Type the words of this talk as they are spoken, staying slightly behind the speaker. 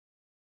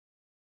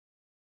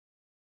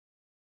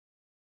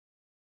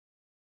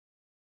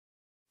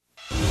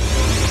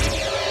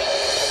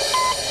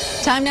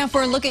Time now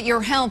for a look at your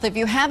health. If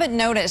you haven't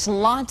noticed,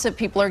 lots of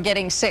people are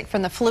getting sick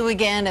from the flu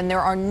again, and there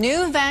are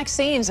new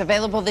vaccines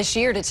available this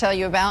year to tell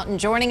you about. And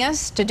joining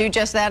us to do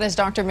just that is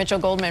Dr.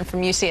 Mitchel Goldman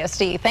from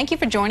UCSD. Thank you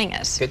for joining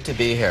us. Good to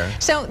be here.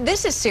 So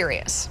this is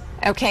serious.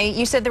 Okay,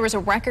 you said there was a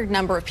record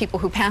number of people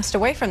who passed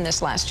away from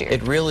this last year.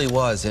 It really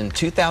was. In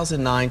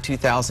 2009,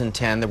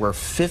 2010, there were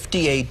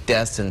 58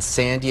 deaths in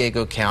San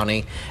Diego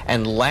County,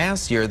 and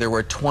last year there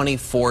were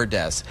 24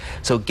 deaths.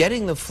 So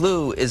getting the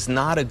flu is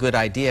not a good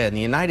idea. In the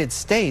United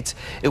States,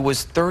 it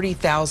was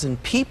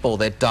 30,000 people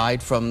that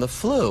died from the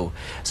flu.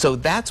 So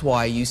that's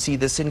why you see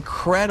this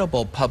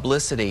incredible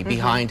publicity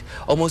behind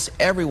almost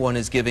everyone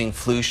is giving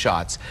flu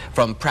shots,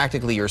 from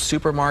practically your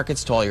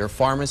supermarkets to all your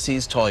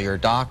pharmacies to all your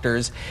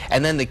doctors.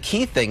 And then the key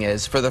thing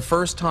is, for the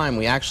first time,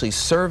 we actually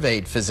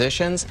surveyed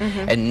physicians,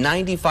 and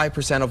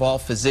 95% of all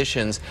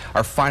physicians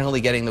are finally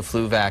getting the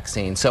flu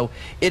vaccine. So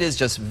it is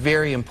just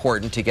very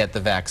important to get the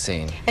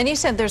vaccine. And you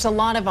said there's a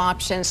lot of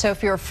options. So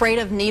if you're afraid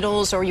of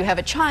needles, or you have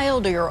a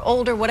child, or you're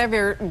older,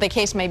 whatever the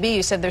case may be,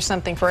 you said there's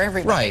something for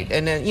everybody. Right.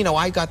 And then, you know,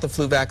 I got the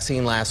flu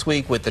vaccine last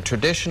week with the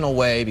traditional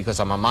way because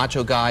I'm a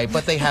macho guy,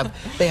 but they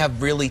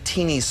have really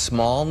teeny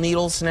small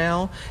needles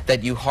now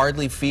that you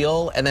hardly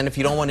feel. And then if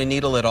you don't want a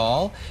needle at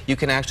all, you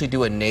can actually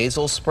do a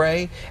nasal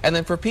spray. And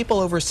then for people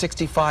over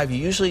 65, you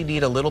usually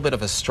need a little bit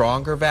of a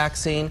stronger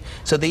vaccine,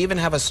 so they even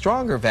have a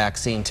stronger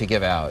vaccine to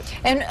give out.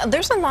 And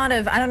there's a lot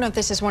of, I don't know if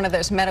this is one of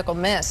those medical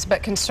myths,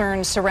 but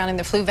concerns surrounding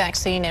the flu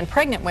vaccine and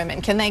pregnant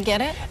women. Can they get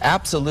it?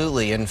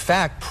 Absolutely. In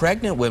fact,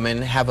 pregnant women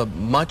have a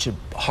much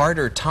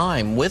harder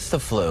time with the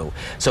flu.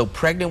 So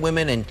pregnant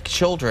women and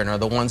children are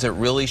the ones that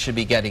really should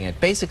be getting it.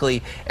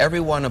 Basically,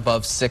 everyone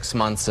above 6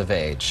 months of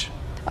age.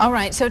 All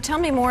right, so tell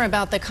me more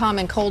about the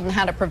common cold and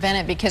how to prevent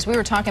it, because we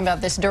were talking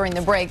about this during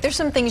the break. There's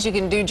some things you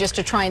can do just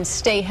to try and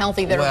stay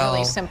healthy that are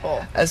really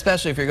simple.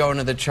 Especially if you're going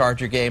to the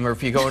Charger game or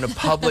if you're going to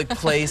public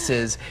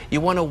places,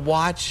 you want to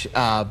watch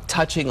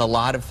touching a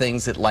lot of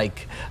things that,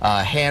 like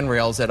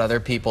handrails that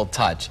other people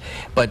touch.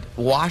 But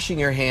washing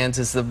your hands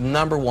is the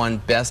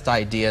 #1 best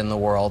idea in the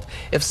world.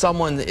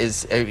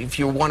 If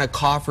you want to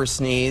cough or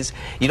sneeze,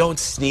 you don't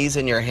sneeze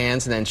in your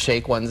hands and then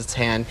shake one's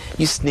hand.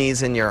 You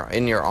sneeze in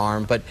your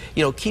arm. But,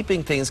 you know,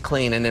 keeping things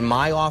clean. And in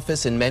my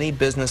office, in many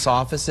business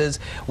offices,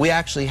 we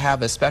actually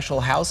have a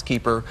special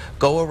housekeeper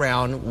go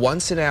around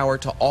once an hour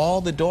to all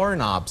the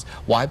doorknobs,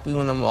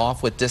 wiping them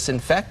off with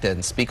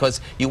disinfectants, because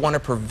you want to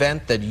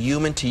prevent the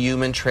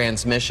human-to-human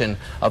transmission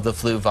of the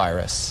flu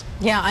virus.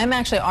 Yeah, I'm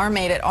actually our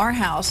maid at our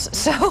house,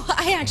 so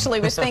I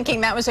actually was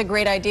thinking that was a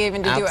great idea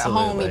even to do at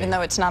home, even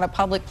though it's not a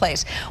public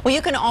place. Well,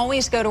 you can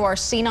always go to our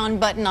Seen On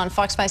button on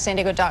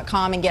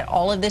fox5sandiego.com and get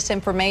all of this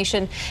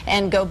information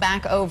and go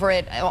back over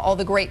it, all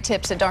the great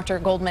tips that Dr.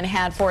 Goldman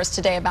had for us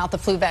today about the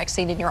flu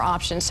vaccine and your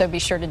options, so be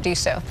sure to do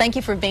so. Thank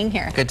you for being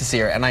here. Good to see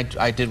her, and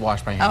I did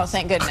wash my hands. Oh,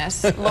 thank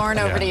goodness. Lauren,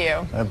 over to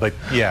you. But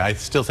yeah, I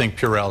still think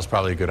Purell is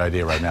probably a good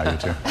idea right now, you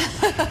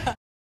too.